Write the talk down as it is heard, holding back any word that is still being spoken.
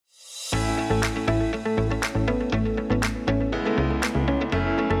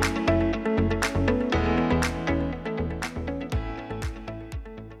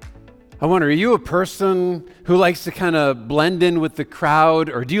I wonder, are you a person who likes to kind of blend in with the crowd,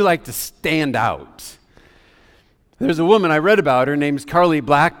 or do you like to stand out? There's a woman I read about, her name's Carly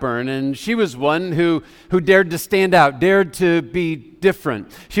Blackburn, and she was one who dared to stand out, dared to be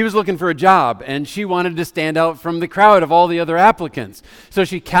different. She was looking for a job, and she wanted to stand out from the crowd of all the other applicants. So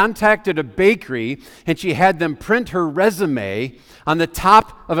she contacted a bakery, and she had them print her resume on the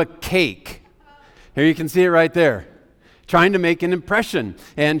top of a cake. Here you can see it right there, trying to make an impression.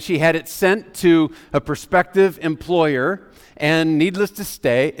 And she had it sent to a prospective employer, and needless to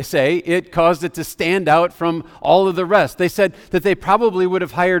say, it caused it to stand out from all of the rest. They said that they probably would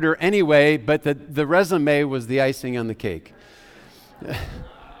have hired her anyway, but that the resume was the icing on the cake.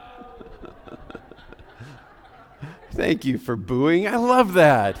 Thank you for booing. I love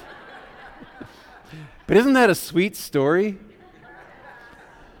that. But isn't that a sweet story?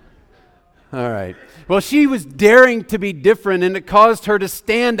 All right. Well, she was daring to be different, and it caused her to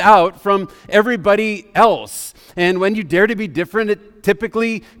stand out from everybody else. And when you dare to be different, it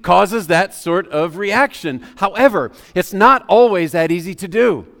typically causes that sort of reaction. However, it's not always that easy to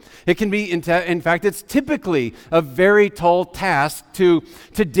do. It can be, in fact, it's typically a very tall task to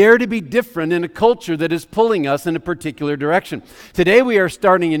dare to be different in a culture that is pulling us in a particular direction. Today we are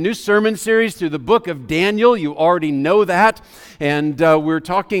starting a new sermon series through the book of Daniel. You already know that. And we're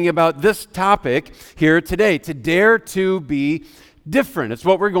talking about this topic here today, to dare to be different. It's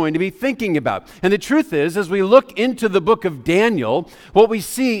what we're going to be thinking about. And the truth is, as we look into the book of Daniel, what we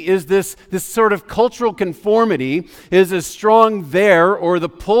see is this sort of cultural conformity is as strong there, or the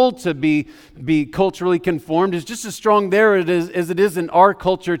pull to be culturally conformed is just as strong there as it is in our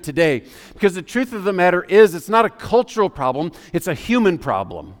culture today. Because the truth of the matter is, it's not a cultural problem, it's a human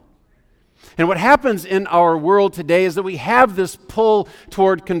problem. And what happens in our world today is that we have this pull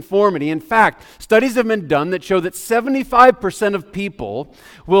toward conformity. In fact, studies have been done that show that 75% of people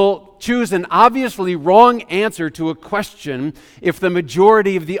will choose an obviously wrong answer to a question if the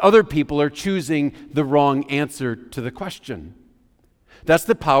majority of the other people are choosing the wrong answer to the question. That's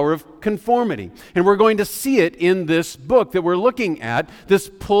the power of conformity. And we're going to see it in this book that we're looking at, this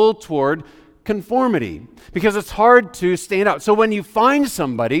pull toward conformity, because it's hard to stand out. So when you find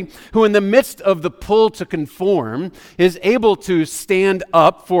somebody who in the midst of the pull to conform is able to stand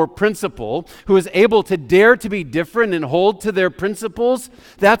up for principle, who is able to dare to be different and hold to their principles,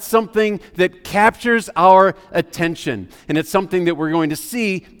 that's something that captures our attention. And it's something that we're going to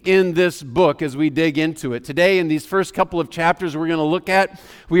see in this book as we dig into it. Today, in these first couple of chapters we're going to look at,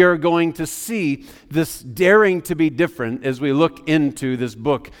 we are going to see this daring to be different as we look into this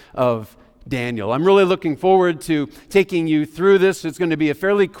book of Daniel. I'm really looking forward to taking you through this. It's going to be a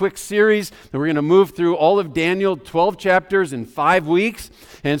fairly quick series, and we're going to move through all of Daniel, 12 chapters in 5 weeks.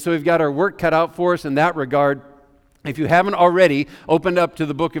 And so we've got our work cut out for us in that regard. If you haven't already opened up to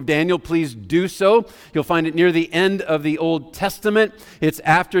the book of Daniel, please do so. You'll find it near the end of the Old Testament. It's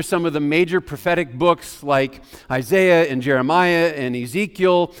after some of the major prophetic books like Isaiah and Jeremiah and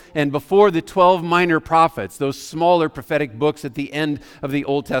Ezekiel, and before the 12 minor prophets, those smaller prophetic books at the end of the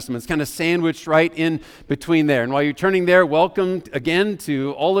Old Testament. It's kind of sandwiched right in between there. And while you're turning there, welcome again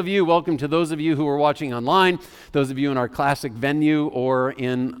to all of you. Welcome to those of you who are watching online, those of you in our classic venue or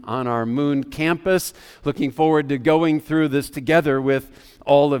on our Moon campus. Looking forward to going through this together with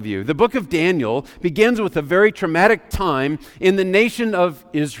all of you. The book of Daniel begins with a very traumatic time in the nation of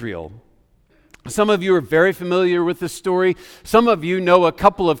Israel. Some of you are very familiar with this story. Some of you know a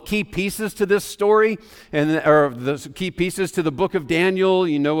couple of key pieces to this story, or the key pieces to the book of Daniel.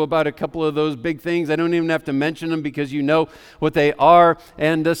 You know about a couple of those big things. I don't even have to mention them because you know what they are.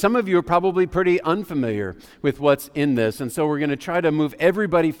 And some of you are probably pretty unfamiliar with what's in this. And so we're going to try to move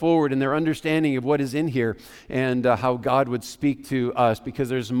everybody forward in their understanding of what is in here and how God would speak to us, because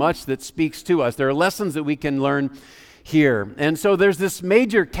there's much that speaks to us. There are lessons that we can learn here. And so there's this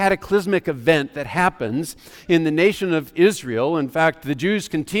major cataclysmic event that happens in the nation of Israel. In fact, the Jews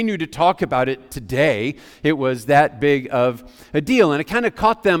continue to talk about it today. It was that big of a deal, and it kind of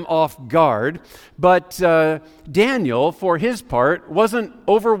caught them off guard. But Daniel, for his part, wasn't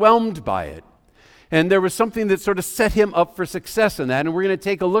overwhelmed by it. And there was something that sort of set him up for success in that, and we're going to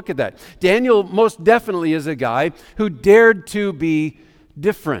take a look at that. Daniel most definitely is a guy who dared to be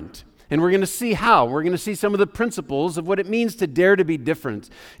different. And we're going to see how. We're going to see some of the principles of what it means to dare to be different.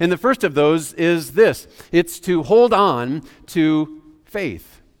 And the first of those is this. It's to hold on to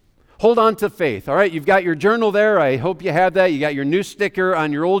faith. Hold on to faith. All right, you've got your journal there. I hope you have that. You got your new sticker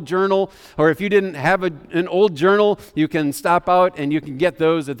on your old journal. Or if you didn't have an old journal, you can stop out and you can get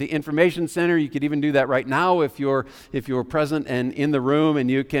those at the information center. You could even do that right now if you're present and in the room, and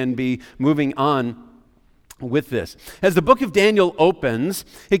you can be moving on with this. As the book of Daniel opens,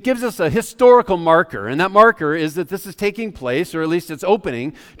 it gives us a historical marker, and that marker is that this is taking place, or at least it's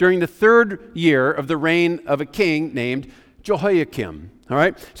opening, during the 3rd year of the reign of a king named Jehoiakim. All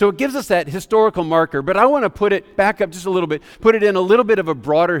right? So it gives us that historical marker, but I want to put it back up just a little bit, put it in a little bit of a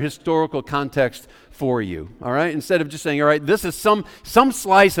broader historical context for you, all right? Instead of just saying, all right, this is some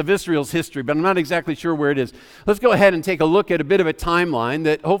slice of Israel's history, but I'm not exactly sure where it is. Let's go ahead and take a look at a bit of a timeline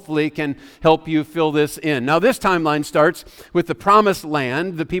that hopefully can help you fill this in. Now, this timeline starts with the promised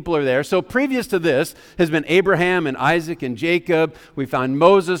land. The people are there. So previous to this has been Abraham and Isaac and Jacob. We found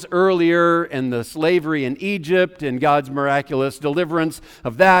Moses earlier and the slavery in Egypt and God's miraculous deliverance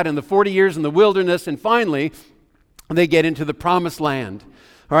of that and the 40 years in the wilderness. And finally, they get into the promised land.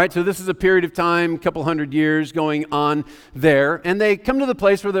 All right, so this is a period of time, a couple hundred years going on there. And they come to the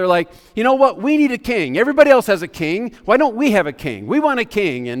place where they're like, you know what, we need a king. Everybody else has a king. Why don't we have a king? We want a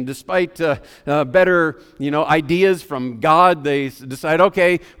king. And despite better, ideas from God, they decide,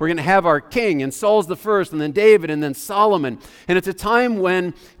 okay, we're going to have our king. And Saul's the first, and then David, and then Solomon. And it's a time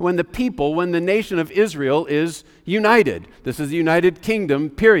when the nation of Israel is united. This is the United Kingdom,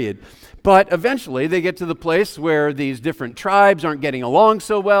 period. But eventually they get to the place where these different tribes aren't getting along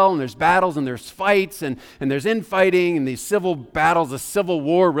so well, and there's battles and there's fights and there's infighting and these civil battles, a civil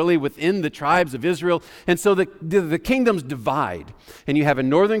war really within the tribes of Israel. And so the kingdoms divide. And you have a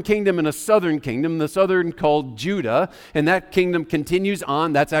northern kingdom and a southern kingdom, the southern called Judah, and that kingdom continues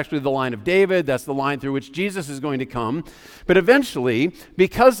on. That's actually the line of David. That's the line through which Jesus is going to come. But eventually,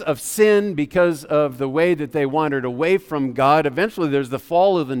 because of sin, because of the way that they wandered away from God, eventually there's the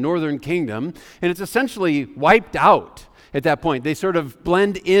fall of the northern kingdom, and it's essentially wiped out at that point. They sort of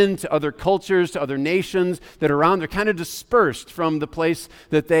blend into other cultures, to other nations that are around. They're kind of dispersed from the place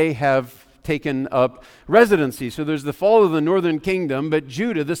that they have taken up residency. So there's the fall of the northern kingdom, but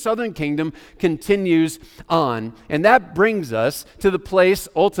Judah, the southern kingdom, continues on. And that brings us to the place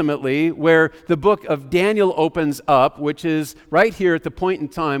ultimately where the book of Daniel opens up, which is right here at the point in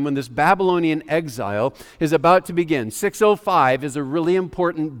time when this Babylonian exile is about to begin. 605 is a really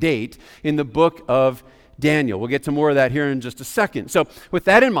important date in the book of Daniel. We'll get to more of that here in just a second. So with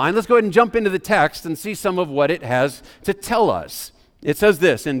that in mind, let's go ahead and jump into the text and see some of what it has to tell us. It says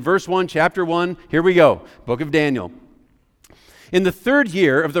this in verse 1, chapter 1. Here we go, book of Daniel. In the 3rd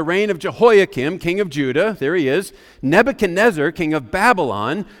year of the reign of Jehoiakim, king of Judah, there he is, Nebuchadnezzar, king of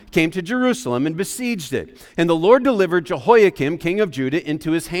Babylon, came to Jerusalem and besieged it. And the Lord delivered Jehoiakim, king of Judah,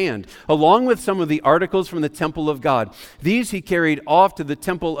 into his hand, along with some of the articles from the temple of God. These he carried off to the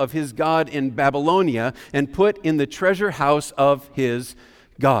temple of his God in Babylonia and put in the treasure house of his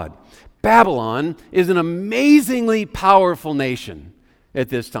God. Babylon is an amazingly powerful nation at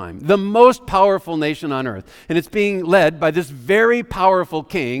this time, the most powerful nation on earth. And it's being led by this very powerful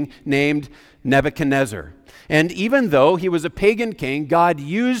king named Nebuchadnezzar. And even though he was a pagan king, God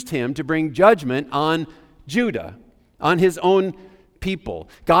used him to bring judgment on Judah, on his own people.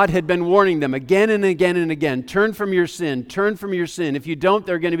 God had been warning them again and again and again, turn from your sin, turn from your sin. If you don't,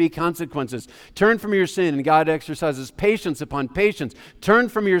 there are going to be consequences. Turn from your sin, and God exercises patience upon patience. Turn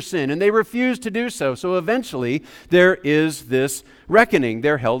from your sin, and they refuse to do so. So eventually, there is this reckoning.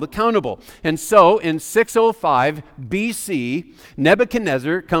 They're held accountable. And so, in 605 BC,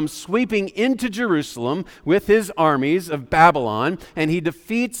 Nebuchadnezzar comes sweeping into Jerusalem with his armies of Babylon, and he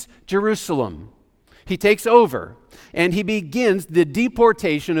defeats Jerusalem. He takes over. And he begins the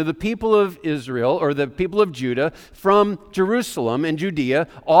deportation of the people of Israel, or the people of Judah, from Jerusalem and Judea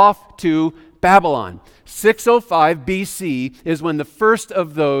off to Babylon. 605 BC is when the first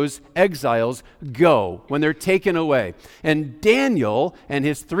of those exiles go, when they're taken away. And Daniel and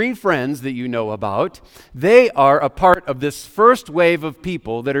his 3 friends that you know about, they are a part of this first wave of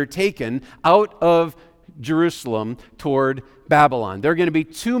people that are taken out of Jerusalem toward Babylon. There are going to be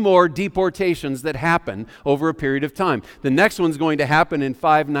 2 more deportations that happen over a period of time. The next one's going to happen in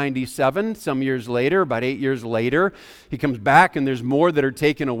 597, some years later, about 8 years later. He comes back and there's more that are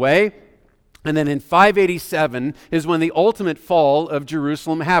taken away. And then in 587 is when the ultimate fall of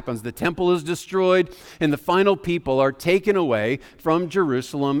Jerusalem happens. The temple is destroyed and the final people are taken away from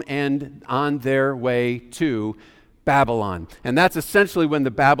Jerusalem and on their way to Babylon. And that's essentially when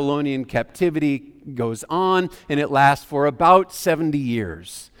the Babylonian captivity goes on, and it lasts for about 70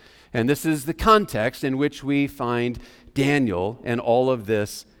 years. And this is the context in which we find Daniel and all of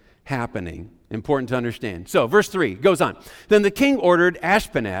this happening. Important to understand. So, verse 3 goes on. Then the king ordered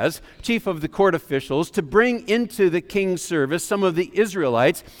Ashpenaz, chief of the court officials, to bring into the king's service some of the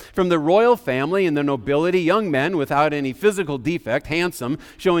Israelites from the royal family and the nobility, young men without any physical defect, handsome,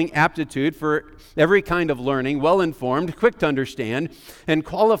 showing aptitude for every kind of learning, well-informed, quick to understand, and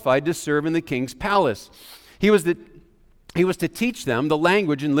qualified to serve in the king's palace. He was to teach them the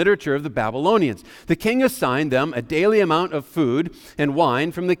language and literature of the Babylonians. The king assigned them a daily amount of food and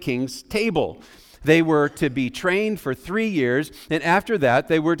wine from the king's table. They were to be trained for 3 years, and after that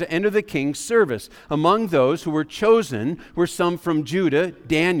they were to enter the king's service. Among those who were chosen were some from Judah: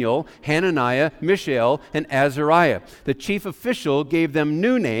 Daniel, Hananiah, Mishael, and Azariah. The chief official gave them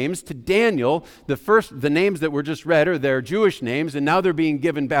new names. To Daniel, the names that were just read are their Jewish names, and now they're being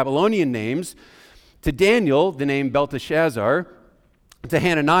given Babylonian names. To Daniel, the name Belteshazzar. To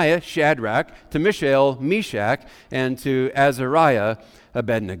Hananiah, Shadrach. To Mishael, Meshach. And to Azariah,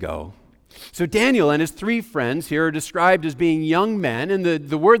 Abednego. So Daniel and his 3 friends here are described as being young men, and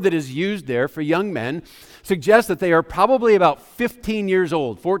the word that is used there for young men suggests that they are probably about 15 years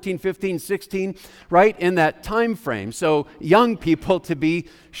old, 14, 15, 16, right in that time frame. So young people to be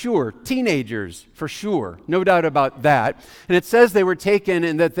sure, teenagers for sure, no doubt about that. And it says they were taken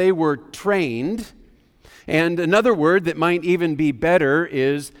and that they were trained, and another word that might even be better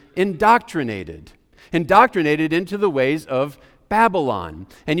is indoctrinated into the ways of Babylon.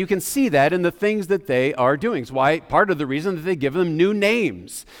 And you can see that in the things that they are doing. It's why part of the reason that they give them new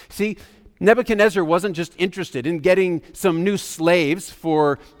names. See, Nebuchadnezzar wasn't just interested in getting some new slaves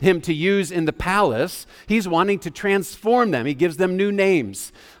for him to use in the palace. He's wanting to transform them. He gives them new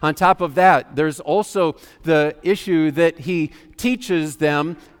names. On top of that, there's also the issue that he teaches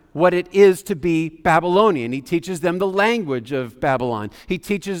them what it is to be Babylonian. He teaches them the language of Babylon. He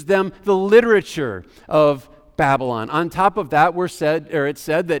teaches them the literature of Babylon. On top of that, it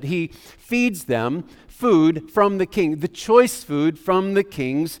said that he feeds them food from the king, the choice food from the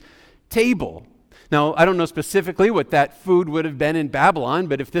king's table. Now, I don't know specifically what that food would have been in Babylon,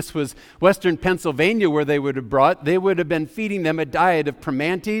 but if this was Western Pennsylvania where they would have been feeding them a diet of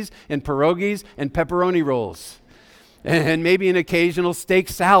primantis and pierogies and pepperoni rolls. And maybe an occasional steak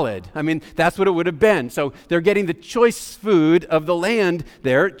salad. I mean, that's what it would have been. So they're getting the choice food of the land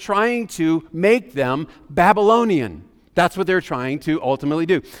there, trying to make them Babylonian. That's what they're trying to ultimately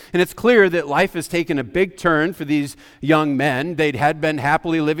do. And it's clear that life has taken a big turn for these young men. They had been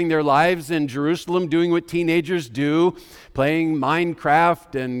happily living their lives in Jerusalem, doing what teenagers do, playing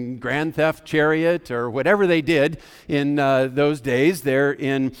Minecraft and Grand Theft Chariot or whatever they did in those days there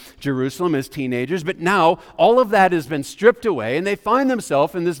in Jerusalem as teenagers. But now all of that has been stripped away, and they find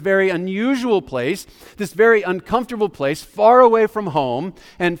themselves in this very unusual place, this very uncomfortable place, far away from home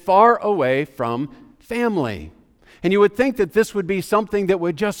and far away from family. And you would think that this would be something that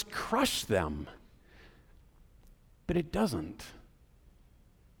would just crush them. But it doesn't.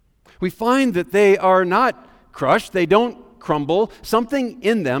 We find that they are not crushed. They don't crumble. Something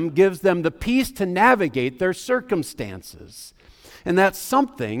in them gives them the peace to navigate their circumstances. And that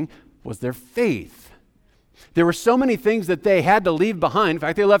something was their faith. There were so many things that they had to leave behind. In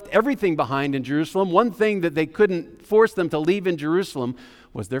fact, they left everything behind in Jerusalem. One thing that they couldn't force them to leave in Jerusalem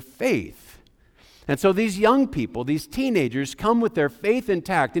was their faith. And so these young people, these teenagers, come with their faith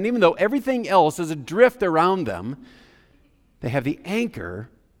intact. And even though everything else is adrift around them, they have the anchor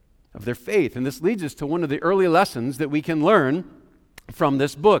of their faith. And this leads us to one of the early lessons that we can learn from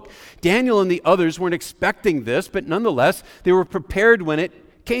this book. Daniel and the others weren't expecting this, but nonetheless, they were prepared when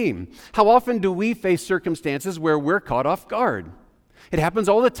it came. How often do we face circumstances where we're caught off guard? It happens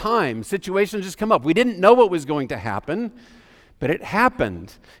all the time. Situations just come up. We didn't know what was going to happen, but it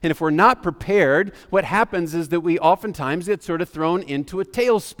happened. And if we're not prepared, what happens is that we oftentimes get sort of thrown into a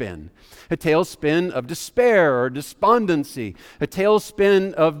tailspin of despair or despondency, a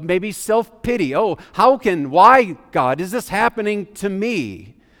tailspin of maybe self-pity. Oh, why, God, is this happening to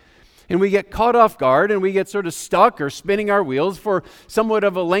me? And we get caught off guard and we get sort of stuck or spinning our wheels for somewhat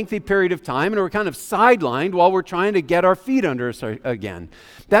of a lengthy period of time, and we're kind of sidelined while we're trying to get our feet under us again.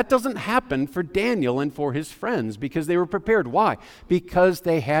 That doesn't happen for Daniel and for his friends because they were prepared. Why? Because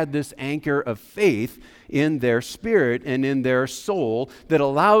they had this anchor of faith in their spirit and in their soul that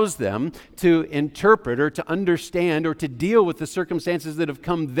allows them to interpret or to understand or to deal with the circumstances that have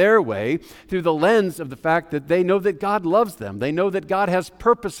come their way through the lens of the fact that they know that God loves them. They know that God has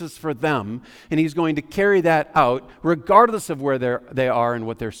purposes for them, and He's going to carry that out regardless of where they are and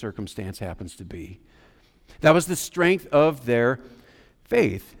what their circumstance happens to be. That was the strength of their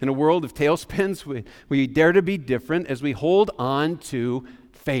faith. In a world of tailspins, we dare to be different as we hold on to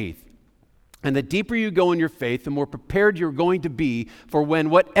faith. And the deeper you go in your faith, the more prepared you're going to be for when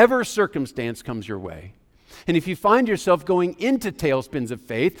whatever circumstance comes your way. And if you find yourself going into tailspins of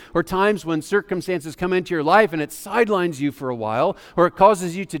faith, or times when circumstances come into your life and it sidelines you for a while, or it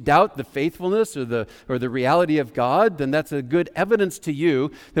causes you to doubt the faithfulness or the reality of God, then that's a good evidence to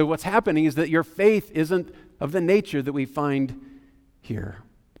you that what's happening is that your faith isn't of the nature that we find here.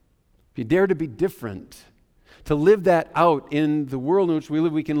 If you dare to be different, to live that out in the world in which we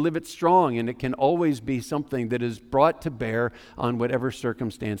live. We can live it strong, and it can always be something that is brought to bear on whatever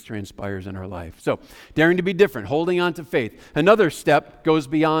circumstance transpires in our life. So, daring to be different, holding on to faith. Another step goes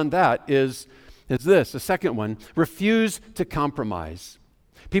beyond that is this, the second one, refuse to compromise.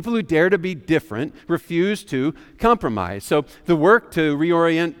 People who dare to be different refuse to compromise. So the work to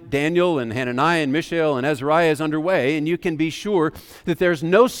reorient Daniel and Hananiah and Mishael and Azariah is underway, and you can be sure that there's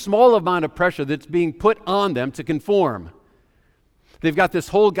no small amount of pressure that's being put on them to conform. They've got this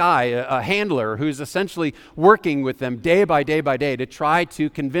whole guy, a handler, who's essentially working with them day by day by day to try to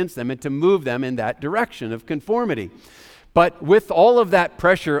convince them and to move them in that direction of conformity. But with all of that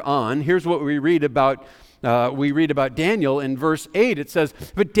pressure on, here's what we read about Daniel in verse 8. It says,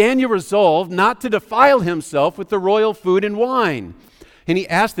 "But Daniel resolved not to defile himself with the royal food and wine. And he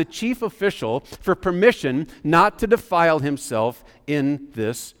asked the chief official for permission not to defile himself in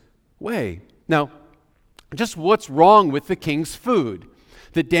this way." Now, just what's wrong with the king's food?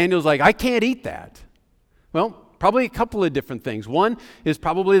 That Daniel's like, I can't eat that. Well, probably a couple of different things. One is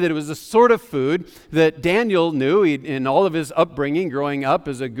probably that it was a sort of food that Daniel knew in all of his upbringing, growing up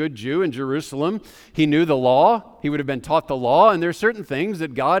as a good Jew in Jerusalem. He knew the law. He would have been taught the law, and there are certain things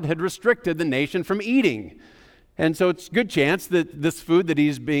that God had restricted the nation from eating. And so it's a good chance that this food that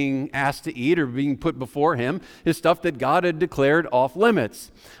he's being asked to eat or being put before him is stuff that God had declared off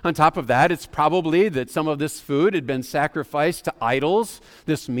limits. On top of that, it's probably that some of this food had been sacrificed to idols,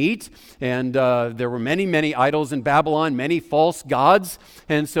 this meat, and there were many, many idols in Babylon, many false gods.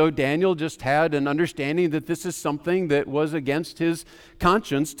 And so Daniel just had an understanding that this is something that was against his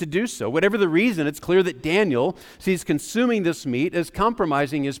conscience to do so. Whatever the reason, it's clear that Daniel sees consuming this meat as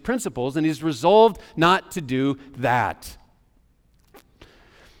compromising his principles, and he's resolved not to do that.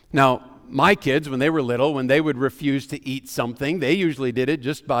 Now, my kids, when they were little, when they would refuse to eat something, they usually did it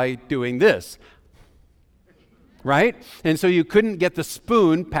just by doing this. Right? And so you couldn't get the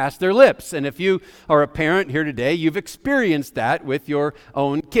spoon past their lips. And if you are a parent here today, you've experienced that with your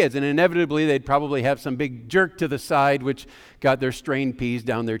own kids. And inevitably, they'd probably have some big jerk to the side, which got their strained peas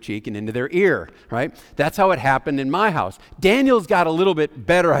down their cheek and into their ear, right? That's how it happened in my house. Daniel's got a little bit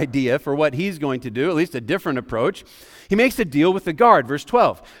better idea for what he's going to do, at least a different approach. He makes a deal with the guard, verse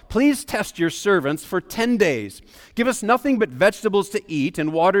 12. "Please test your servants for 10 days. Give us nothing but vegetables to eat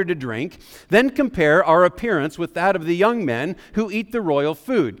and water to drink. Then compare our appearance with that of the young men who eat the royal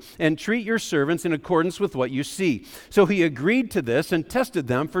food, and treat your servants in accordance with what you see." So he agreed to this and tested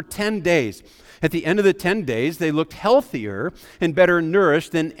them for 10 days. At the end of the 10 days, they looked healthier and better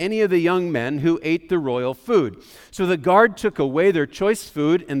nourished than any of the young men who ate the royal food. So the guard took away their choice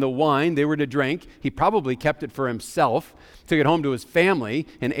food and the wine they were to drink. He probably kept it for himself, took it home to his family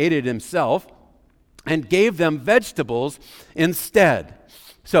and ate it himself, and gave them vegetables instead.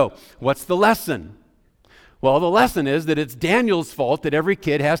 So what's the lesson? Well, the lesson is that it's Daniel's fault that every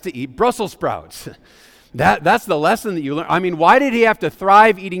kid has to eat Brussels sprouts. That's the lesson that you learn. I mean, why did he have to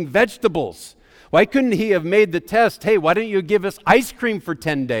thrive eating vegetables? Why couldn't he have made the test, hey, why don't you give us ice cream for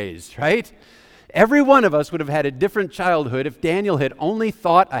 10 days, right? Every one of us would have had a different childhood if Daniel had only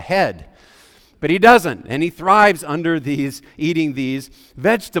thought ahead. But he doesn't, and he thrives under eating these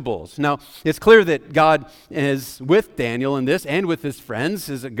vegetables. Now, it's clear that God is with Daniel in this and with his friends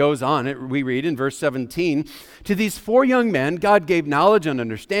as it goes on. We read in verse 17, "To these 4 young men, God gave knowledge and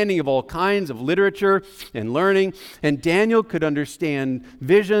understanding of all kinds of literature and learning, and Daniel could understand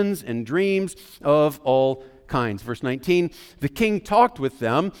visions and dreams of all kinds." Verse 19, "The king talked with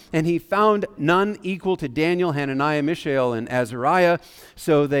them, and he found none equal to Daniel, Hananiah, Mishael, and Azariah,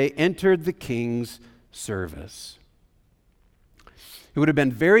 so they entered the king's service." It would have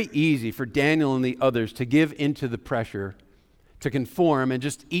been very easy for Daniel and the others to give into the pressure, to conform, and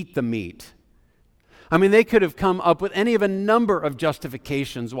just eat the meat. I mean, they could have come up with any of a number of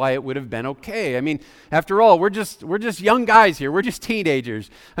justifications why it would have been okay. I mean, after all, we're just young guys here. We're just teenagers.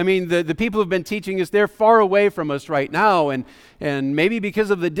 I mean, the people who've been teaching us, they're far away from us right now, and maybe because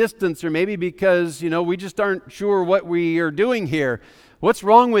of the distance, or maybe because, we just aren't sure what we are doing here. What's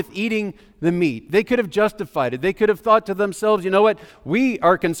wrong with eating the meat? They could have justified it. They could have thought to themselves, you know what? We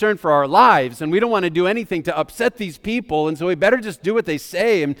are concerned for our lives, and we don't want to do anything to upset these people, and so we better just do what they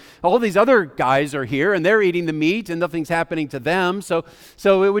say. And all these other guys are here, and they're eating the meat, and nothing's happening to them. So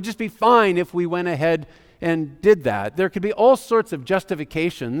it would just be fine if we went ahead and did that. There could be all sorts of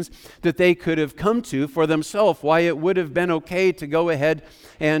justifications that they could have come to for themselves why it would have been okay to go ahead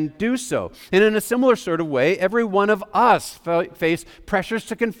and do so. And in a similar sort of way, every one of us face pressures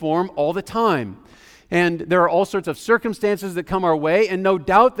to conform all the time. And there are all sorts of circumstances that come our way, and no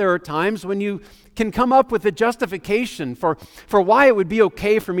doubt there are times when you can come up with a justification for why it would be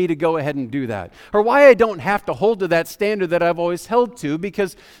okay for me to go ahead and do that, or why I don't have to hold to that standard that I've always held to,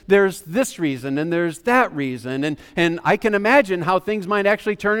 because there's this reason and there's that reason. And I can imagine how things might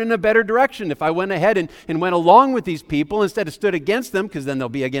actually turn in a better direction if I went ahead and went along with these people instead of stood against them, because then they'll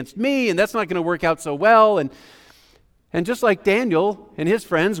be against me, and that's not going to work out so well. And just like Daniel and his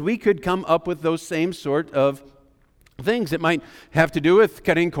friends, we could come up with those same sort of things. It might have to do with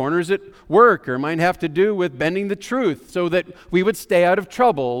cutting corners at work, or it might have to do with bending the truth so that we would stay out of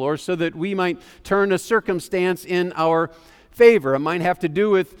trouble, or so that we might turn a circumstance in our favor. It might have to do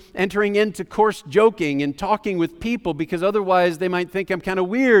with entering into coarse joking and talking with people, because otherwise they might think I'm kind of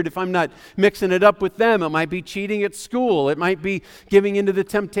weird if I'm not mixing it up with them. It might be cheating at school. It might be giving into the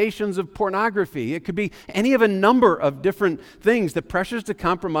temptations of pornography. It could be any of a number of different things. The pressures to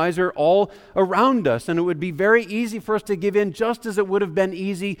compromise are all around us, and it would be very easy for us to give in, just as it would have been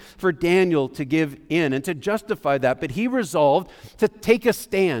easy for Daniel to give in and to justify that. But he resolved to take a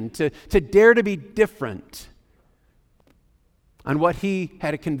stand, to dare to be different on what he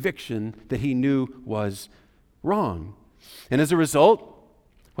had a conviction that he knew was wrong. And as a result,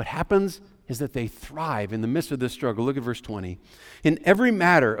 what happens is that they thrive in the midst of this struggle. Look at verse 20. In every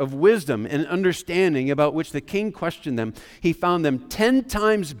matter of wisdom and understanding about which the king questioned them, he found them 10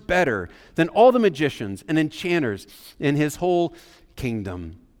 times better than all the magicians and enchanters in his whole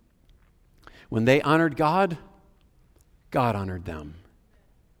kingdom. When they honored God, God honored them.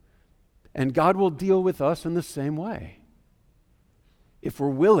 And God will deal with us in the same way, if we're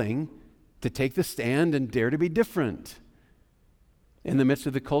willing to take the stand and dare to be different in the midst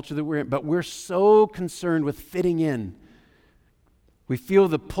of the culture that we're in. But we're so concerned with fitting in. We feel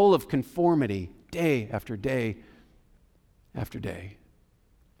the pull of conformity day after day after day.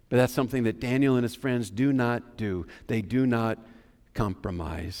 But that's something that Daniel and his friends do not do. They do not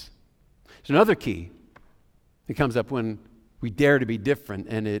compromise. There's another key that comes up when we dare to be different,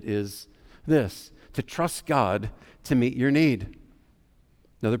 and it is this: to trust God to meet your need.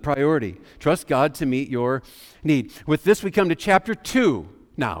 Another priority. Trust God to meet your need. With this, we come to chapter 2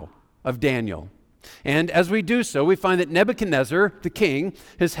 now of Daniel. And as we do so, we find that Nebuchadnezzar, the king,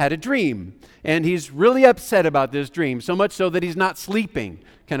 has had a dream. And he's really upset about this dream, so much so that he's not sleeping.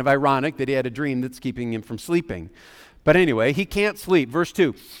 Kind of ironic that he had a dream that's keeping him from sleeping. But anyway, he can't sleep. Verse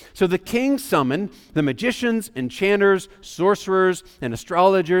 2. So the king summoned the magicians, enchanters, sorcerers, and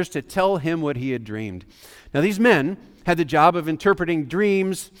astrologers to tell him what he had dreamed. Now these men had the job of interpreting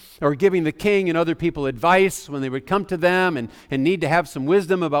dreams or giving the king and other people advice when they would come to them and need to have some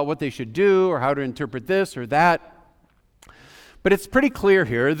wisdom about what they should do or how to interpret this or that. But it's pretty clear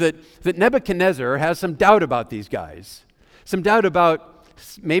here that Nebuchadnezzar has some doubt about these guys, some doubt about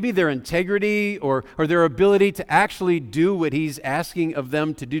maybe their integrity or their ability to actually do what he's asking of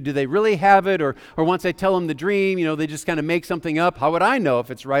them to do. Do they really have it? Or once I tell them the dream, they just kind of make something up. How would I know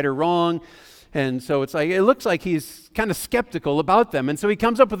if it's right or wrong? And so it looks like he's kind of skeptical about them. And so he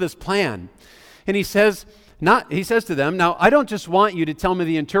comes up with this plan. And he says to them, now, I don't just want you to tell me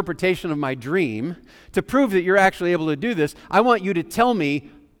the interpretation of my dream to prove that you're actually able to do this. I want you to tell me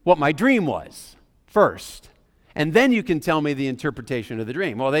what my dream was first. And then you can tell me the interpretation of the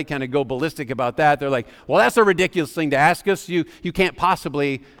dream. Well, they kind of go ballistic about that. They're like, well, that's a ridiculous thing to ask us. You can't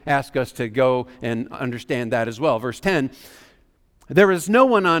possibly ask us to go and understand that as well. Verse 10. There is no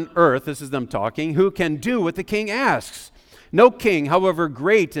one on earth, this is them talking, who can do what the king asks. No king, however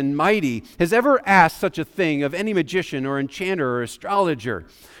great and mighty, has ever asked such a thing of any magician or enchanter or astrologer.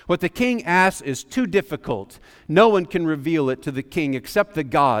 What the king asks is too difficult. No one can reveal it to the king except the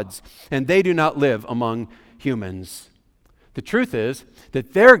gods, and they do not live among humans. The truth is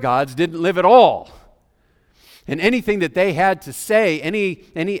that their gods didn't live at all. And anything that they had to say,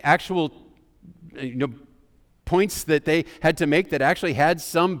 any actual points that they had to make that actually had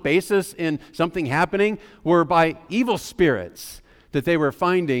some basis in something happening were by evil spirits that they were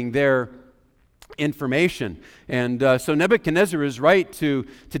finding their information. And so Nebuchadnezzar is right to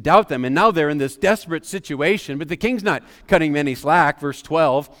doubt them. And now they're in this desperate situation, but the king's not cutting any slack. Verse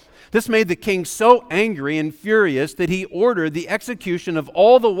 12. This made the king so angry and furious that he ordered the execution of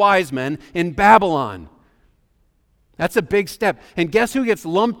all the wise men in Babylon. That's a big step. And guess who gets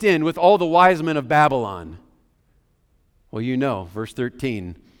lumped in with all the wise men of Babylon? Well, verse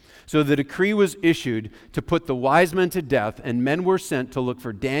 13. So the decree was issued to put the wise men to death, and men were sent to look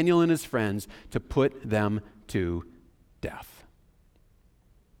for Daniel and his friends to put them to death.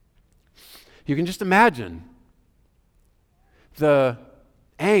 You can just imagine the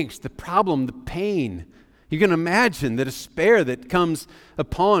angst, the problem, the pain, You can imagine the despair that comes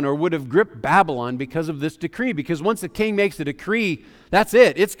upon or would have gripped Babylon because of this decree. Because once the king makes a decree, that's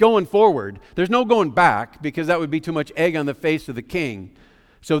it. It's going forward. There's no going back because that would be too much egg on the face of the king.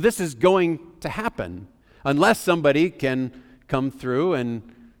 So this is going to happen unless somebody can come through and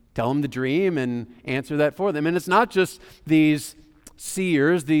tell them the dream and answer that for them. And it's not just these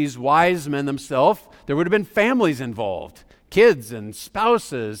seers, these wise men themselves. There would have been families involved. Kids and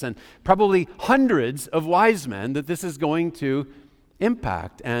spouses and probably hundreds of wise men that this is going to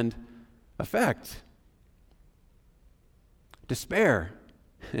impact and affect. Despair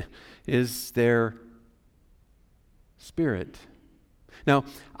is their spirit. Now,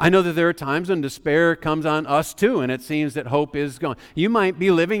 I know that there are times when despair comes on us too, and it seems that hope is gone. You might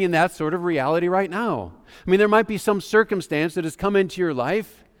be living in that sort of reality right now. I mean, there might be some circumstance that has come into your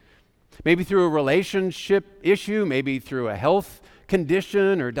life, maybe through a relationship issue, maybe through a health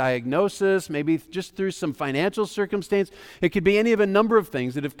condition or diagnosis, maybe just through some financial circumstance. It could be any of a number of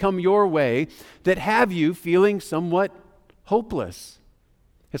things that have come your way that have you feeling somewhat hopeless.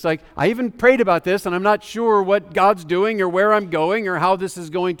 It's like, I even prayed about this and I'm not sure what God's doing or where I'm going or how this is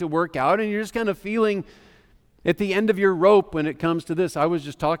going to work out. And you're just kind of feeling at the end of your rope when it comes to this. I was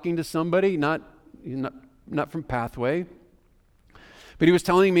just talking to somebody, not from Pathway, but he was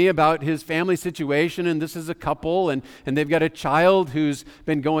telling me about his family situation, and this is a couple, and they've got a child who's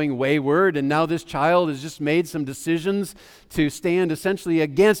been going wayward, and now this child has just made some decisions to stand essentially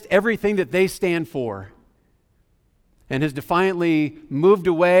against everything that they stand for, and has defiantly moved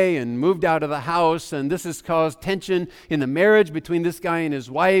away and moved out of the house, and this has caused tension in the marriage between this guy and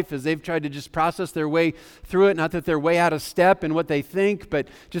his wife as they've tried to just process their way through it. Not that they're way out of step in what they think, but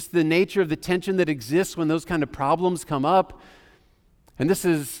just the nature of the tension that exists when those kind of problems come up. And this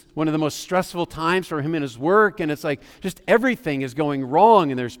is one of the most stressful times for him in his work, and it's like just everything is going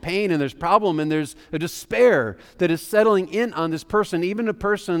wrong, and there's pain, and there's problem, and there's a despair that is settling in on this person, even a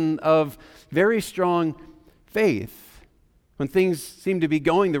person of very strong faith, when things seem to be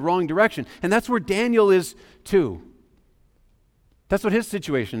going the wrong direction. And that's where Daniel is too. That's what his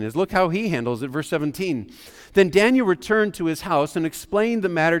situation is. Look how he handles it, verse 17. Then Daniel returned to his house and explained the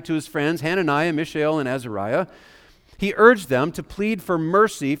matter to his friends, Hananiah, Mishael, and Azariah. He urged them to plead for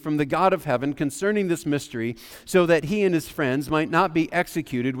mercy from the God of heaven concerning this mystery, so that he and his friends might not be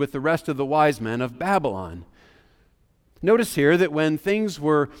executed with the rest of the wise men of Babylon. Notice here that when things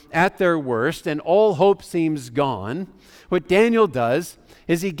were at their worst and all hope seems gone, what Daniel does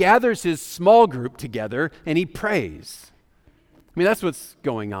is he gathers his small group together and he prays. I mean, that's what's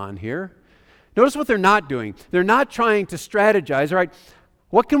going on here. Notice what they're not doing. They're not trying to strategize. All right,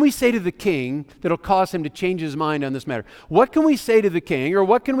 what can we say to the king that'll cause him to change his mind on this matter? What can we say to the king, or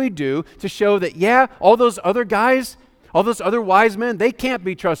what can we do to show that, yeah, all those other guys, all those other wise men, they can't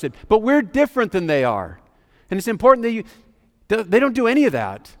be trusted, but we're different than they are. And it's important that they don't do any of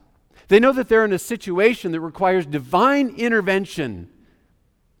that. They know that they're in a situation that requires divine intervention,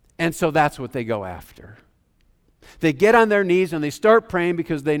 and so that's what they go after. They get on their knees and they start praying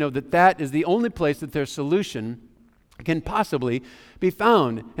because they know that that is the only place that their solution can possibly be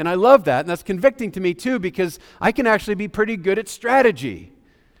found. And I love that, and that's convicting to me too, because I can actually be pretty good at strategy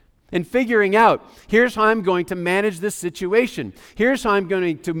and figuring out, here's how I'm going to manage this situation. Here's how I'm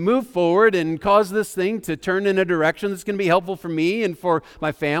going to move forward and cause this thing to turn in a direction that's going to be helpful for me and for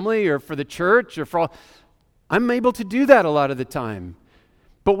my family or for the church or for all. I'm able to do that a lot of the time.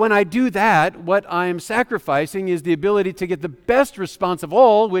 But when I do that, what I'm sacrificing is the ability to get the best response of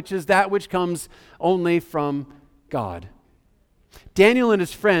all, which is that which comes only from God. Daniel and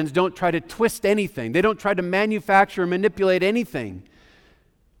his friends don't try to twist anything. They don't try to manufacture or manipulate anything.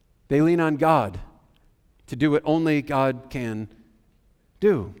 They lean on God to do what only God can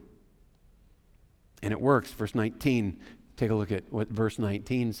do. And it works. Verse 19, take a look at what verse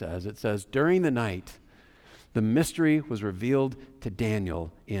 19 says. It says, during the night, the mystery was revealed to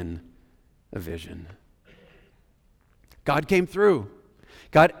Daniel in a vision. God came through.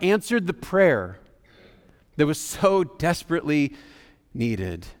 God answered the prayer that was so desperately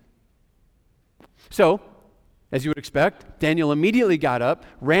needed. So, as you would expect, Daniel immediately got up,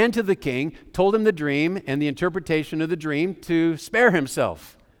 ran to the king, told him the dream and the interpretation of the dream to spare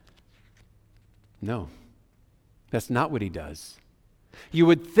himself. No, that's not what he does. You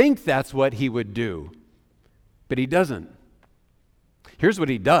would think that's what he would do, but he doesn't. Here's what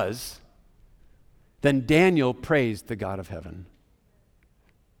he does. Then Daniel praised the God of heaven.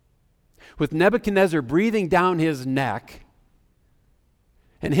 With Nebuchadnezzar breathing down his neck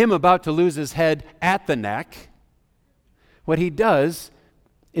and him about to lose his head at the neck, what he does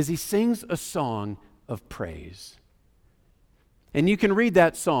is he sings a song of praise. And you can read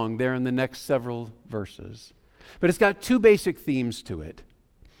that song there in the next several verses. But it's got two basic themes to it.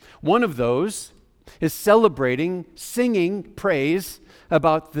 One of those is celebrating, singing praise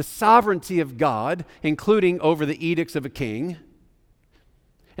about the sovereignty of God, including over the edicts of a king.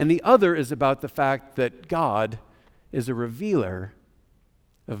 And the other is about the fact that God is a revealer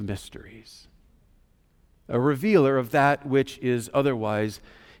of mysteries, a revealer of that which is otherwise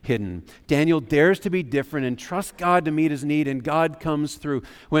hidden. Daniel dares to be different and trust God to meet his need, and God comes through.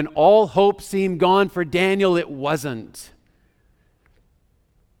 When all hope seemed gone for Daniel, it wasn't.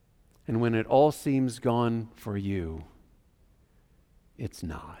 And when it all seems gone for you, it's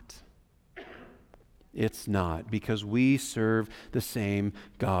not. It's not, because we serve the same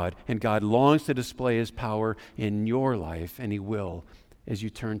God, and God longs to display his power in your life, and he will as you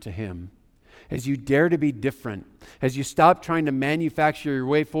turn to him. As you dare to be different, as you stop trying to manufacture your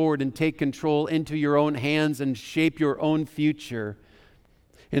way forward and take control into your own hands and shape your own future,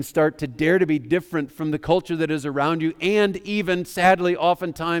 and start to dare to be different from the culture that is around you, and even, sadly,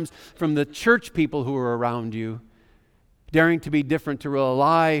 oftentimes from the church people who are around you, daring to be different, to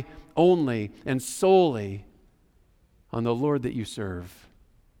rely only and solely on the Lord that you serve,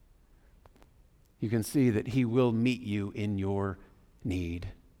 you can see that he will meet you in your need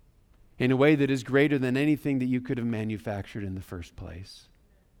in a way that is greater than anything that you could have manufactured in the first place.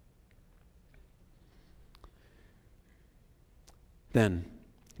 Then,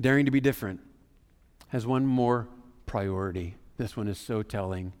 daring to be different has one more priority. This one is so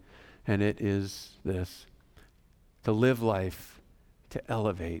telling, and it is this: to live life to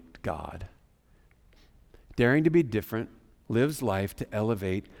elevate God. Daring to be different lives life to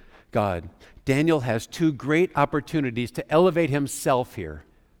elevate God. Daniel has two great opportunities to elevate himself here,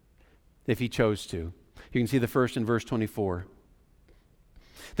 if he chose to. You can see the first in verse 24.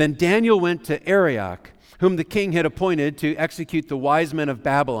 Then Daniel went to Arioch, whom the king had appointed to execute the wise men of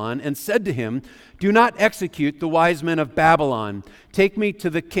Babylon, and said to him, "Do not execute the wise men of Babylon. Take me to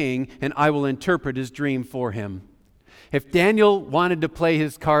the king, and I will interpret his dream for him." If Daniel wanted to play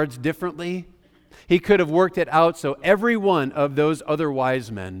his cards differently, he could have worked it out so every one of those other wise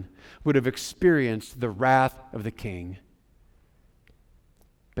men would have experienced the wrath of the king.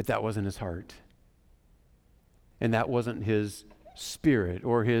 But that wasn't his heart. And that wasn't his spirit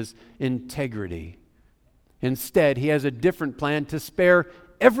or his integrity. Instead, he has a different plan to spare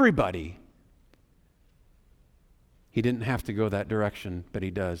everybody. He didn't have to go that direction, but he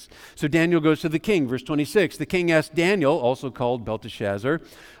does. So Daniel goes to the king, verse 26. The king asked Daniel, also called Belteshazzar,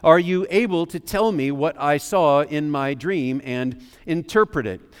 "Are you able to tell me what I saw in my dream and interpret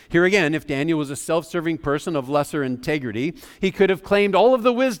it?" Here again, if Daniel was a self-serving person of lesser integrity, he could have claimed all of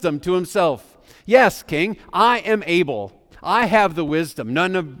the wisdom to himself. "Yes, king, I am able. I have the wisdom.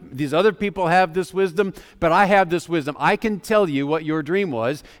 None of these other people have this wisdom, but I have this wisdom. I can tell you what your dream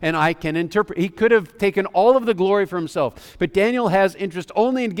was, and I can interpret." He could have taken all of the glory for himself, but Daniel has interest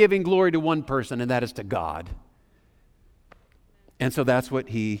only in giving glory to one person, and that is to God. And so that's what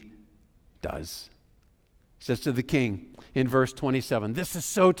he does. He says to the king in verse 27, this is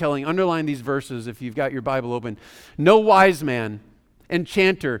so telling. Underline these verses if you've got your Bible open. "No wise man,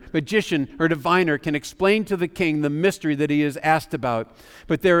 enchanter, magician, or diviner can explain to the king the mystery that he is asked about.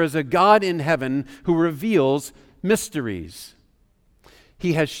 But there is a God in heaven who reveals mysteries.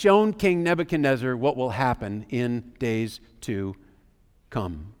 He has shown King Nebuchadnezzar what will happen in days to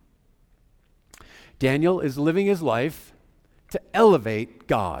come." Daniel is living his life to elevate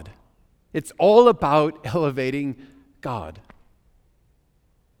God. It's all about elevating God.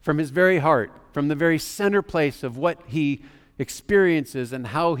 From his very heart, from the very center place of what he experiences and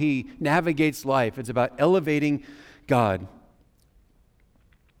how he navigates life. It's about elevating God.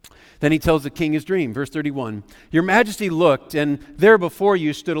 Then he tells the king his dream. Verse 31, "Your majesty looked, and there before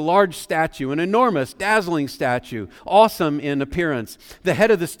you stood a large statue, an enormous, dazzling statue, awesome in appearance. The head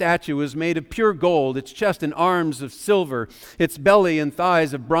of the statue was made of pure gold, its chest and arms of silver, its belly and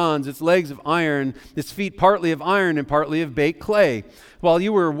thighs of bronze, its legs of iron, its feet partly of iron and partly of baked clay. While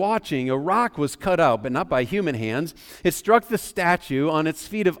you were watching, a rock was cut out, but not by human hands. It struck the statue on its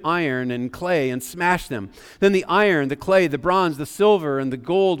feet of iron and clay and smashed them. Then the iron, the clay, the bronze, the silver, and the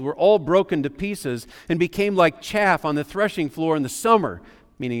gold were all broken to pieces and became like chaff on the threshing floor in the summer,"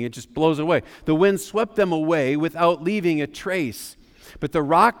 meaning it just blows away. "The wind swept them away without leaving a trace. But the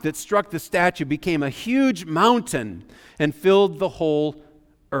rock that struck the statue became a huge mountain and filled the whole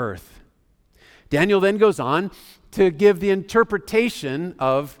earth." Daniel then goes on to give the interpretation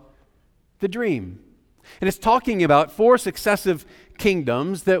of the dream. And it's talking about 4 successive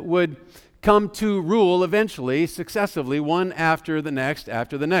kingdoms that would come to rule eventually, successively, one after the next,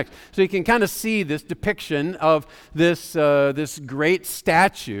 after the next. So you can kind of see this depiction of this great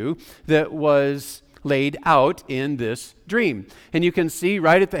statue that was laid out in this dream. And you can see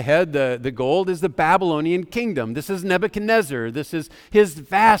right at the head, the gold is the Babylonian kingdom. This is Nebuchadnezzar. This is his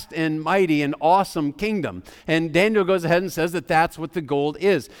vast and mighty and awesome kingdom. And Daniel goes ahead and says that that's what the gold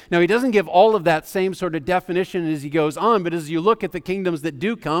is. Now, he doesn't give all of that same sort of definition as he goes on, but as you look at the kingdoms that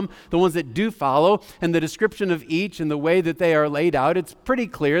do come, the ones that do follow, and the description of each and the way that they are laid out, it's pretty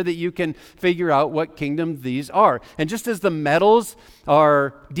clear that you can figure out what kingdoms these are. And just as the metals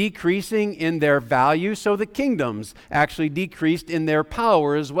are decreasing in their value, so the kingdoms actually decreased in their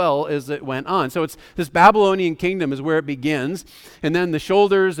power as well as it went on. So it's this Babylonian kingdom is where it begins. And then the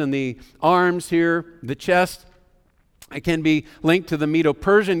shoulders and the arms here, the chest, it can be linked to the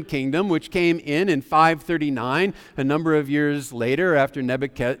Medo-Persian kingdom, which came in 539, a number of years later after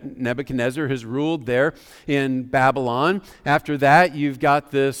Nebuchadnezzar has ruled there in Babylon. After that, you've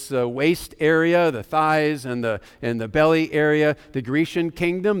got this waist area, the thighs and the belly area, the Grecian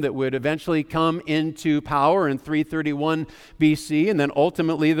kingdom that would eventually come into power in 331 BC, and then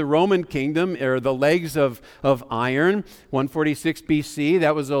ultimately the Roman kingdom, or the legs of iron, 146 BC.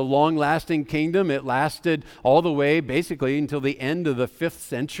 That was a long-lasting kingdom. It lasted all the way basically until the end of the 5th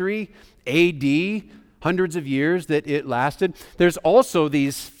century AD, hundreds of years that it lasted. There's also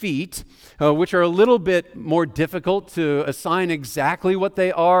these feet, which are a little bit more difficult to assign exactly what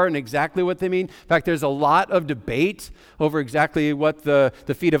they are and exactly what they mean. In fact, there's a lot of debate over exactly what the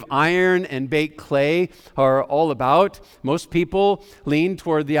feet of iron and baked clay are all about. Most people lean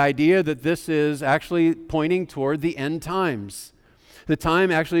toward the idea that this is actually pointing toward the end times. The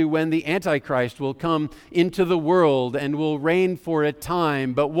time actually when the Antichrist will come into the world and will reign for a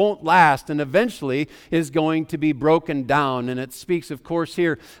time, but won't last, and eventually is going to be broken down. And it speaks, of course,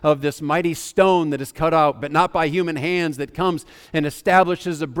 here of this mighty stone that is cut out, but not by human hands, that comes and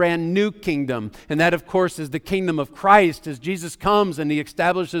establishes a brand new kingdom. And that, of course, is the kingdom of Christ, as Jesus comes and he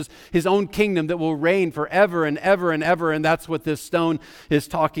establishes his own kingdom that will reign forever and ever and ever. And that's what this stone is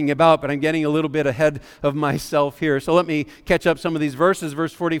talking about. But I'm getting a little bit ahead of myself here. So let me catch up some of these verses.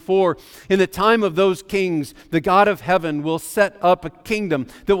 Verse 44, in the time of those kings, the God of heaven will set up a kingdom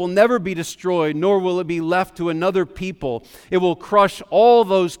that will never be destroyed, nor will it be left to another people. It will crush all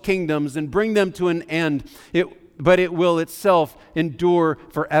those kingdoms and bring them to an end. But it will itself endure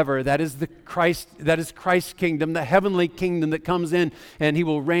forever. That is Christ's kingdom, the heavenly kingdom that comes in, and he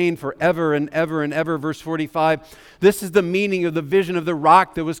will reign forever and ever and ever. Verse 45, this is the meaning of the vision of the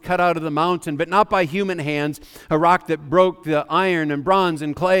rock that was cut out of the mountain, but not by human hands, a rock that broke the iron and bronze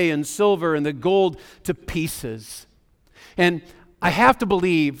and clay and silver and the gold to pieces. And I have to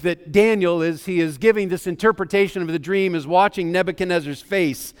believe that Daniel, as he is giving this interpretation of the dream, is watching Nebuchadnezzar's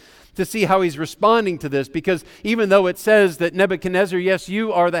face to see how he's responding to this, because even though it says that Nebuchadnezzar, yes,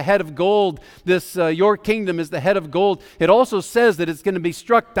 you are the head of gold, your kingdom is the head of gold, it also says that it's going to be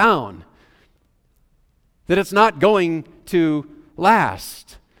struck down, that it's not going to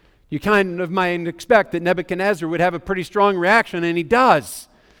last. You kind of might expect that Nebuchadnezzar would have a pretty strong reaction, and he does,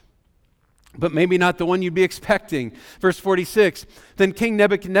 but maybe not the one you'd be expecting. Verse 46, then King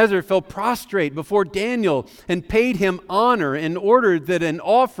Nebuchadnezzar fell prostrate before Daniel and paid him honor and ordered that an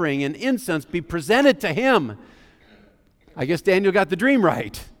offering and incense be presented to him. I guess Daniel got the dream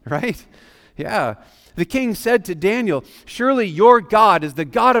right? Yeah. The king said to Daniel, surely your God is the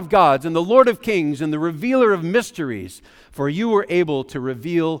God of gods and the Lord of kings and the revealer of mysteries, for you were able to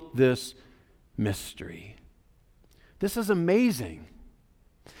reveal this mystery. This is amazing.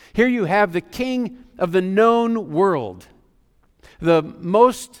 Here you have the king of the known world, the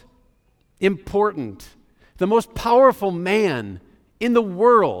most important, the most powerful man in the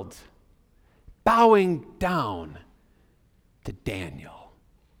world, bowing down to Daniel.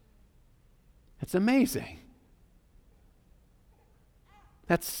 It's amazing.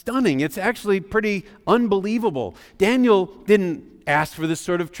 That's stunning. It's actually pretty unbelievable. Daniel didn't ask for this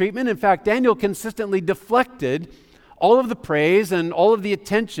sort of treatment. In fact, Daniel consistently deflected all of the praise and all of the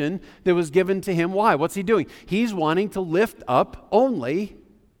attention that was given to him. Why? What's he doing? He's wanting to lift up only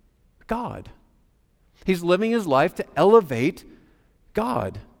God. He's living his life to elevate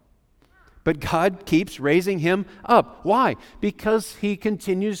God. But God keeps raising him up. Why? Because he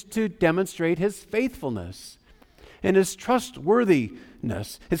continues to demonstrate his faithfulness and his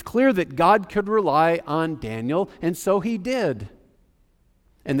trustworthiness. It's clear that God could rely on Daniel, and so he did.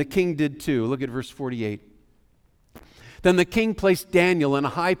 And the king did too. Look at verse 48. Then the king placed Daniel in a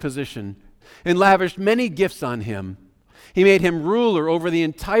high position and lavished many gifts on him. He made him ruler over the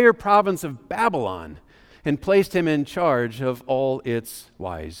entire province of Babylon and placed him in charge of all its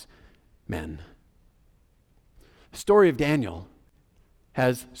wise men. The story of Daniel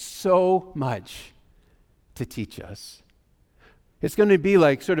has so much to teach us. It's going to be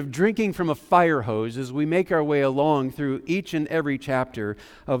like sort of drinking from a fire hose as we make our way along through each and every chapter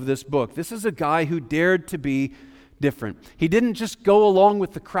of this book. This is a guy who dared to be different. He didn't just go along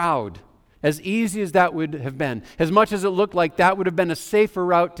with the crowd, as easy as that would have been, as much as it looked like that would have been a safer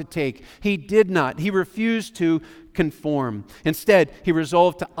route to take. He did not. He refused to conform. Instead, he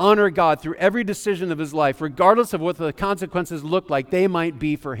resolved to honor God through every decision of his life, regardless of what the consequences looked like they might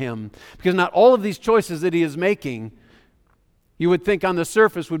be for him. Because not all of these choices that he is making, you would think on the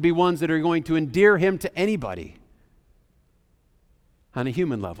surface, would be ones that are going to endear him to anybody on a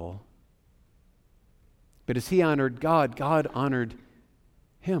human level. But as he honored God, God honored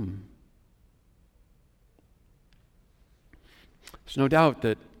him. There's no doubt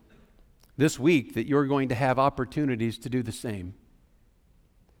that this week that you're going to have opportunities to do the same.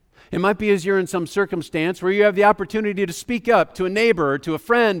 It might be as you're in some circumstance where you have the opportunity to speak up to a neighbor or to a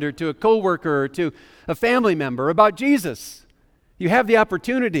friend or to a coworker or to a family member about Jesus. You have the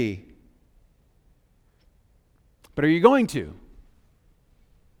opportunity. But are you going to?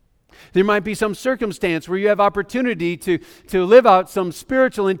 There might be some circumstance where you have opportunity to live out some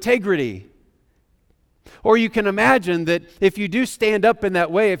spiritual integrity. Or you can imagine that if you do stand up in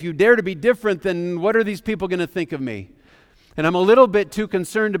that way, if you dare to be different, then what are these people going to think of me? And I'm a little bit too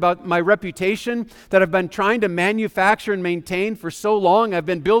concerned about my reputation that I've been trying to manufacture and maintain for so long. I've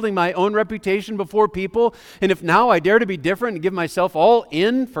been building my own reputation before people. And if now I dare to be different and give myself all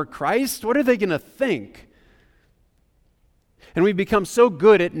in for Christ, what are they going to think? And we become so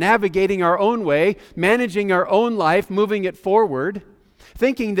good at navigating our own way, managing our own life, moving it forward,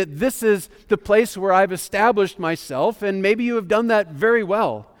 thinking that this is the place where I've established myself, and maybe you have done that very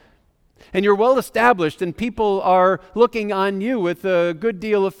well. And you're well established, and people are looking on you with a good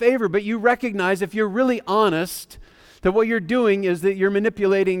deal of favor, but you recognize, if you're really honest, that what you're doing is that you're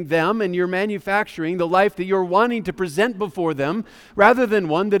manipulating them and you're manufacturing the life that you're wanting to present before them, rather than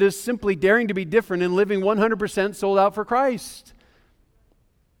one that is simply daring to be different and living 100% sold out for Christ.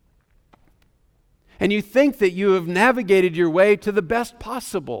 And you think that you have navigated your way to the best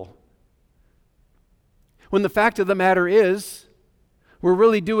possible, when the fact of the matter is, we're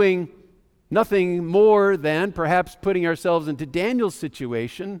really doing nothing more than perhaps putting ourselves into Daniel's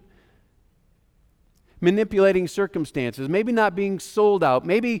situation, manipulating circumstances, maybe not being sold out,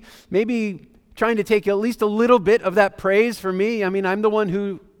 maybe trying to take at least a little bit of that praise for me. I mean, I'm the one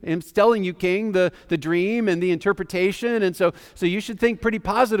who am telling you, King, the dream and the interpretation, and so you should think pretty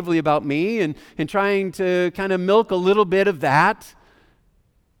positively about me and trying to kind of milk a little bit of that.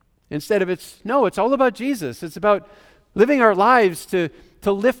 Instead of it's all about Jesus. It's about living our lives to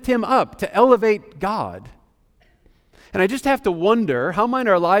lift him up, to elevate God. And I just have to wonder, how might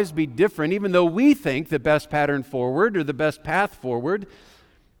our lives be different, even though we think the best pattern forward or the best path forward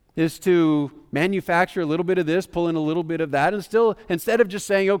is to manufacture a little bit of this, pull in a little bit of that, and still, instead of just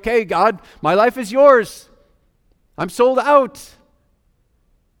saying, okay, God, my life is yours. I'm sold out.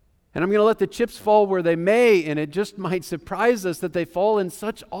 And I'm going to let the chips fall where they may, and it just might surprise us that they fall in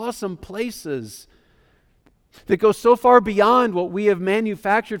such awesome places that go so far beyond what we have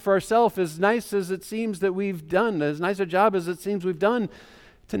manufactured for ourselves, as nice as it seems that we've done, as nice a job as it seems we've done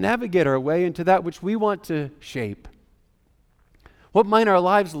to navigate our way into that which we want to shape. What might our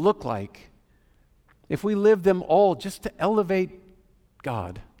lives look like if we live them all just to elevate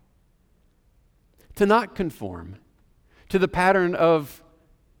God? To not conform to the pattern of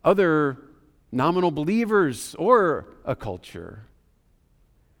other nominal believers or a culture.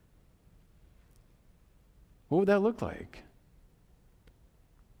 What would that look like?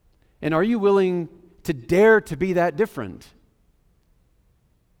 And are you willing to dare to be that different?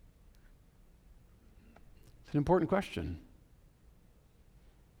 It's an important question.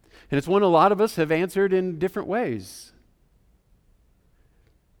 And it's one a lot of us have answered in different ways.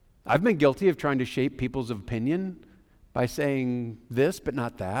 I've been guilty of trying to shape people's opinion by saying this but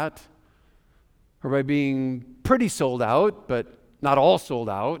not that, or by being pretty sold out but not all sold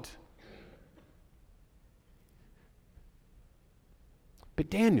out. But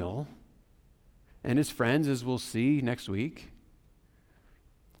Daniel and his friends, as we'll see next week,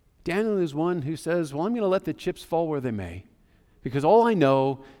 Daniel is one who says, well, I'm going to let the chips fall where they may, because all I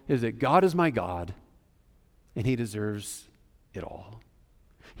know is that God is my God, and he deserves it all.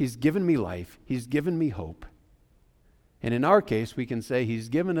 He's given me life. He's given me hope. And in our case, we can say he's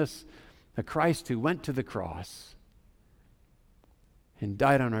given us a Christ who went to the cross and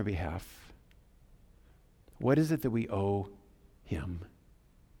died on our behalf. What is it that we owe him?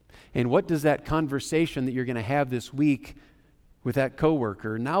 And what does that conversation that you're going to have this week with that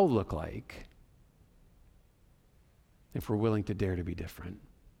coworker now look like if we're willing to dare to be different?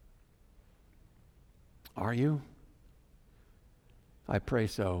 Are you? I pray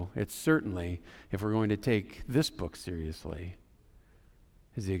so. It's certainly, if we're going to take this book seriously,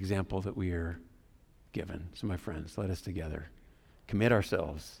 is the example that we are given. So my friends, let us together commit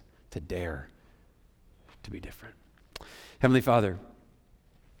ourselves to dare to be different. Heavenly Father,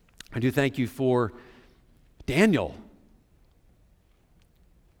 I do thank you for Daniel.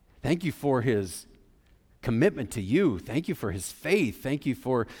 Thank you for his commitment to you. Thank you for his faith. Thank you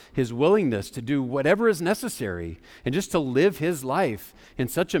for his willingness to do whatever is necessary and just to live his life in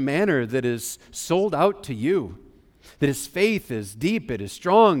such a manner that is sold out to you, that his faith is deep, it is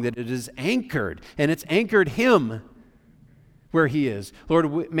strong, that it is anchored, and it's anchored him where he is.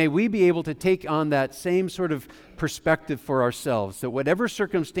 Lord, may we be able to take on that same sort of perspective for ourselves, that whatever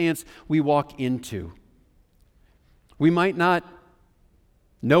circumstance we walk into, we might not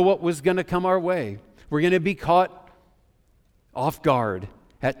know what was going to come our way. We're going to be caught off guard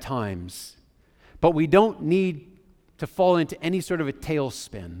at times, but we don't need to fall into any sort of a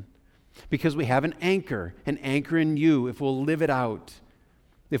tailspin because we have an anchor in you if we'll live it out,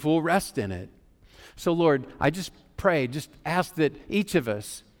 if we'll rest in it. So Lord, I just pray, just ask that each of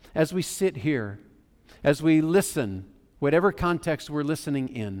us, as we sit here, as we listen, whatever context we're listening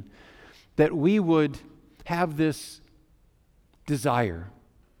in, that we would have this desire,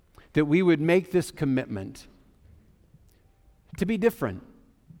 that we would make this commitment to be different,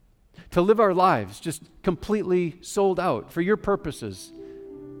 to live our lives just completely sold out for your purposes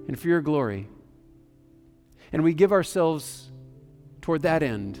and for your glory. And we give ourselves toward that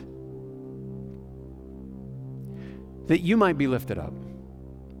end, that you might be lifted up,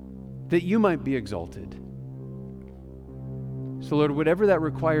 that you might be exalted. So Lord, whatever that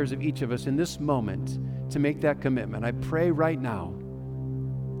requires of each of us in this moment to make that commitment, I pray right now,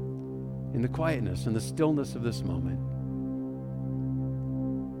 in the quietness and the stillness of this moment,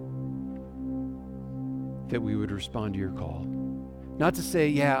 that we would respond to your call. Not to say,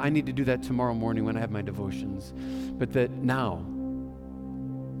 yeah, I need to do that tomorrow morning when I have my devotions, but that now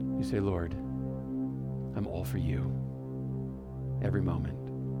you say, Lord, I'm all for you. Every moment,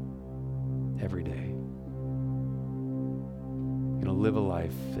 every day. I'm going to live a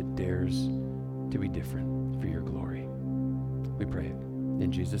life that dares to be different for your glory. We pray it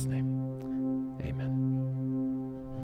in Jesus' name. Amen.